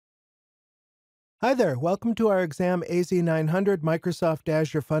Hi there, welcome to our exam AZ-900 Microsoft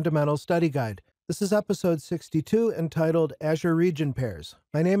Azure Fundamentals Study Guide. This is episode 62 entitled Azure Region Pairs.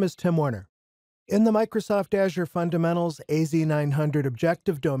 My name is Tim Warner. In the Microsoft Azure Fundamentals AZ-900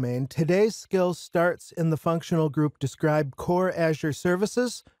 objective domain, today's skill starts in the functional group Describe Core Azure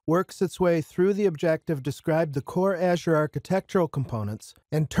Services, works its way through the objective Describe the Core Azure Architectural Components,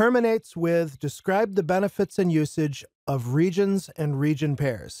 and terminates with Describe the benefits and usage of regions and region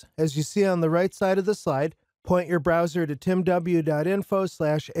pairs. As you see on the right side of the slide, point your browser to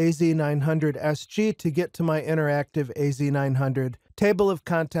timw.info/AZ900SG to get to my interactive AZ900 table of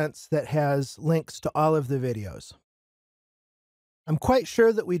contents that has links to all of the videos. I'm quite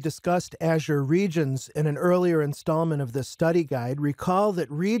sure that we discussed Azure Regions in an earlier installment of this study guide. Recall that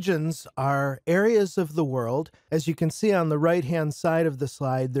regions are areas of the world. As you can see on the right-hand side of the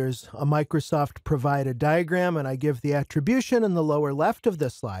slide, there's a Microsoft-provided diagram, and I give the attribution in the lower left of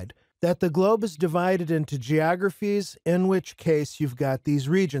this slide that the globe is divided into geographies, in which case you've got these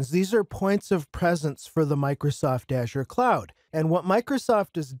regions. These are points of presence for the Microsoft Azure Cloud. And what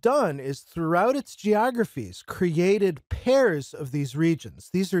Microsoft has done is, throughout its geographies, created pairs of these regions.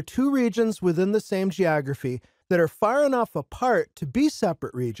 These are two regions within the same geography that are far enough apart to be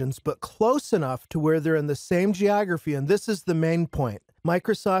separate regions, but close enough to where they're in the same geography. And this is the main point.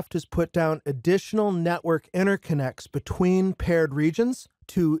 Microsoft has put down additional network interconnects between paired regions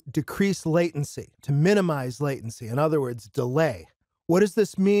to decrease latency, to minimize latency, in other words, delay. What does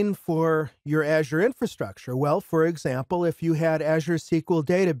this mean for your Azure infrastructure? Well, for example, if you had Azure SQL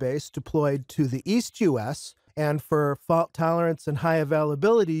Database deployed to the East US, and for fault tolerance and high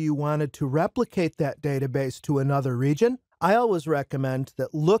availability, you wanted to replicate that database to another region, I always recommend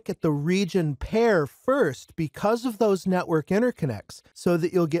that look at the region pair first because of those network interconnects so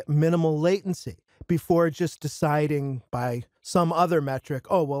that you'll get minimal latency before just deciding by some other metric,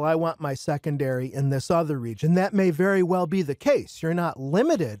 oh, well, I want my secondary in this other region. That may very well be the case. You're not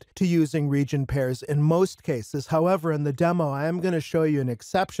limited to using region pairs in most cases. However, in the demo, I am going to show you an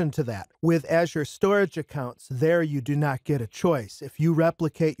exception to that. With Azure storage accounts, there you do not get a choice. If you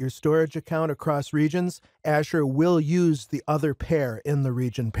replicate your storage account across regions, Azure will use the other pair in the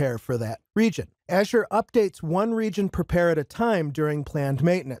region pair for that region. Azure updates one region per pair at a time during planned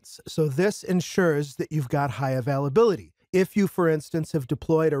maintenance, so this ensures that you've got high availability. If you, for instance, have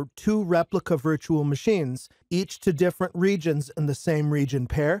deployed two replica virtual machines, each to different regions in the same region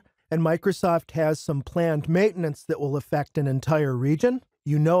pair, and Microsoft has some planned maintenance that will affect an entire region,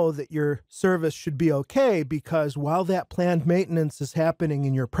 you know that your service should be okay because while that planned maintenance is happening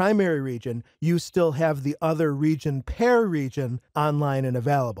in your primary region, you still have the other region pair region online and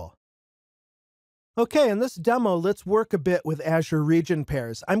available. Okay, in this demo, let's work a bit with Azure Region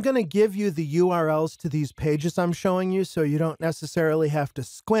Pairs. I'm going to give you the URLs to these pages I'm showing you so you don't necessarily have to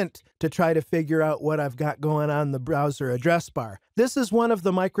squint to try to figure out what I've got going on in the browser address bar. This is one of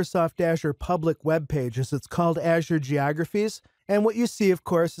the Microsoft Azure public web pages. It's called Azure Geographies. And what you see, of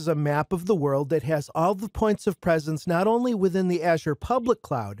course, is a map of the world that has all the points of presence not only within the Azure public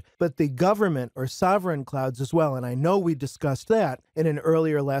cloud, but the government or sovereign clouds as well. And I know we discussed that in an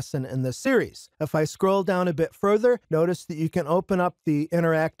earlier lesson in this series. If I scroll down a bit further, notice that you can open up the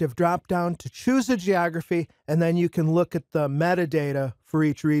interactive dropdown to choose a geography, and then you can look at the metadata for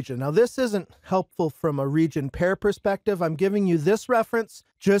each region. Now, this isn't helpful from a region pair perspective. I'm giving you this reference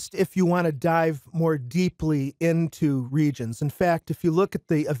just if you want to dive more deeply into regions. In fact, if you look at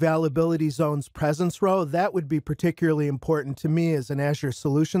the availability zones presence row, that would be particularly important to me as an Azure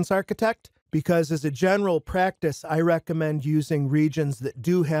solutions architect, because as a general practice, I recommend using regions that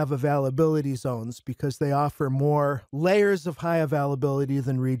do have availability zones because they offer more layers of high availability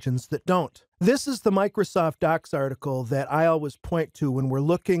than regions that don't. This is the Microsoft Docs article that I always point to when we're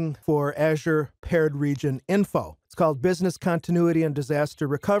looking for Azure Paired Region info. It's called Business Continuity and Disaster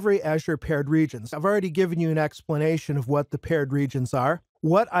Recovery, Azure Paired Regions. I've already given you an explanation of what the paired regions are.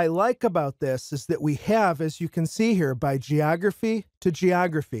 What I like about this is that we have, as you can see here, by geography to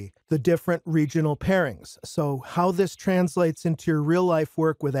geography, the different regional pairings. So how this translates into your real-life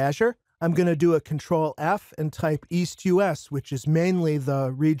work with Azure, I'm going to do a Control F and type East US, which is mainly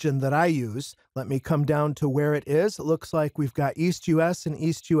the region that I use. Let me come down to where it is. It looks like we've got East US and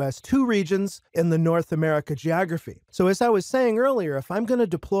East US 2 regions in the North America geography. So as I was saying earlier, if I'm going to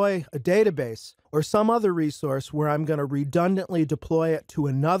deploy a database or some other resource where I'm going to redundantly deploy it to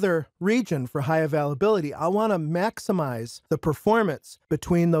another region for high availability, I want to maximize the performance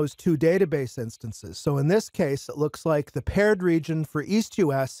between those two database instances. So in this case, it looks like the paired region for East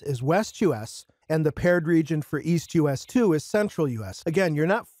US is West US, and the paired region for East US 2 is Central US. Again, you're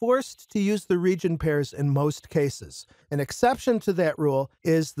not forced to use the region pairs in most cases. An exception to that rule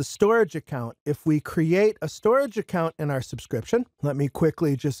is the storage account. If we create a storage account in our subscription, let me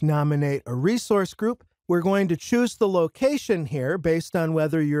quickly just nominate a resource group. We're going to choose the location here based on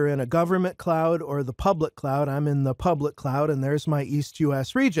whether you're in a government cloud or the public cloud. I'm in the public cloud, and there's my East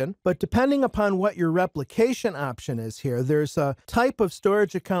US region. But depending upon what your replication option is here, there's a type of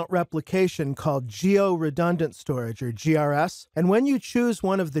storage account replication called geo-redundant storage, or GRS. And when you choose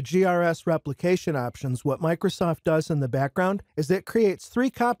one of the GRS replication options, what Microsoft does in the background is it creates 3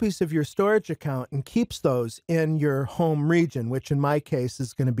 copies of your storage account and keeps those in your home region, which in my case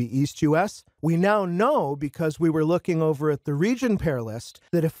is going to be East US. We now know, because we were looking over at the region pair list,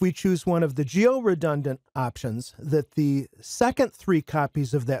 that if we choose one of the geo-redundant options, that the second 3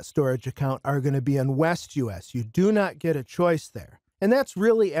 copies of that storage account are going to be in West US. You do not get a choice there. And that's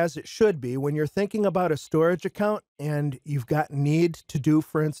really as it should be. When you're thinking about a storage account and you've got need to do,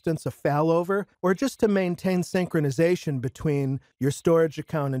 for instance, a failover, or just to maintain synchronization between your storage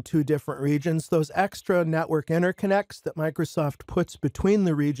account and 2 different regions, those extra network interconnects that Microsoft puts between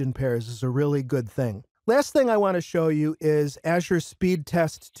the region pairs is a really good thing. Last thing I want to show you is Azure Speed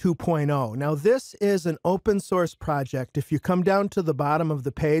Test 2.0. Now, this is an open source project. If you come down to the bottom of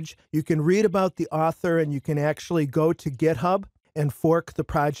the page, you can read about the author and you can actually go to GitHub and fork the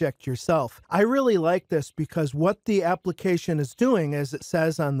project yourself. I really like this because what the application is doing, as it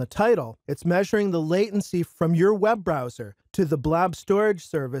says on the title, it's measuring the latency from your web browser to the blob storage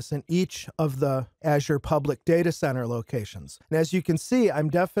service in each of the Azure public data center locations. And as you can see, I'm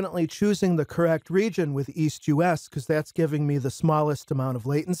definitely choosing the correct region with East US because that's giving me the smallest amount of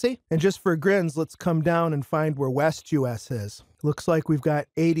latency. And just for grins, let's come down and find where West US is. Looks like we've got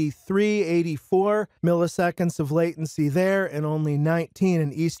 83, 84 milliseconds of latency there and only 19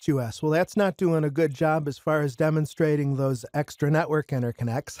 in East US. Well, that's not doing a good job as far as demonstrating those extra network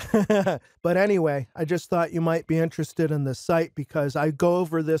interconnects. But anyway, I just thought you might be interested in this site because I go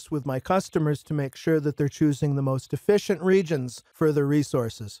over this with my customers to make sure that they're choosing the most efficient regions for their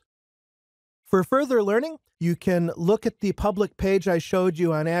resources. For further learning, you can look at the public page I showed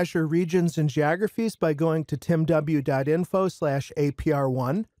you on Azure Regions and Geographies by going to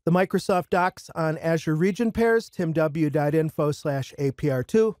timw.info/APR1. The Microsoft docs on Azure Region Pairs,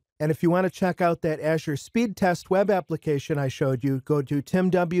 timw.info/APR2. And if you want to check out that Azure Speed Test web application I showed you, go to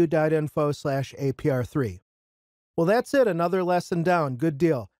timw.info/APR3. Well, that's it. Another lesson down. Good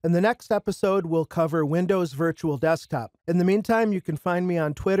deal. In the next episode, we'll cover Windows Virtual Desktop. In the meantime, you can find me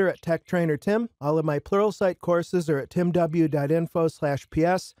on Twitter at TechTrainerTim. All of my Pluralsight courses are at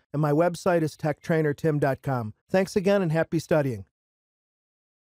timw.info/ps, and my website is techtrainertim.com. Thanks again and happy studying.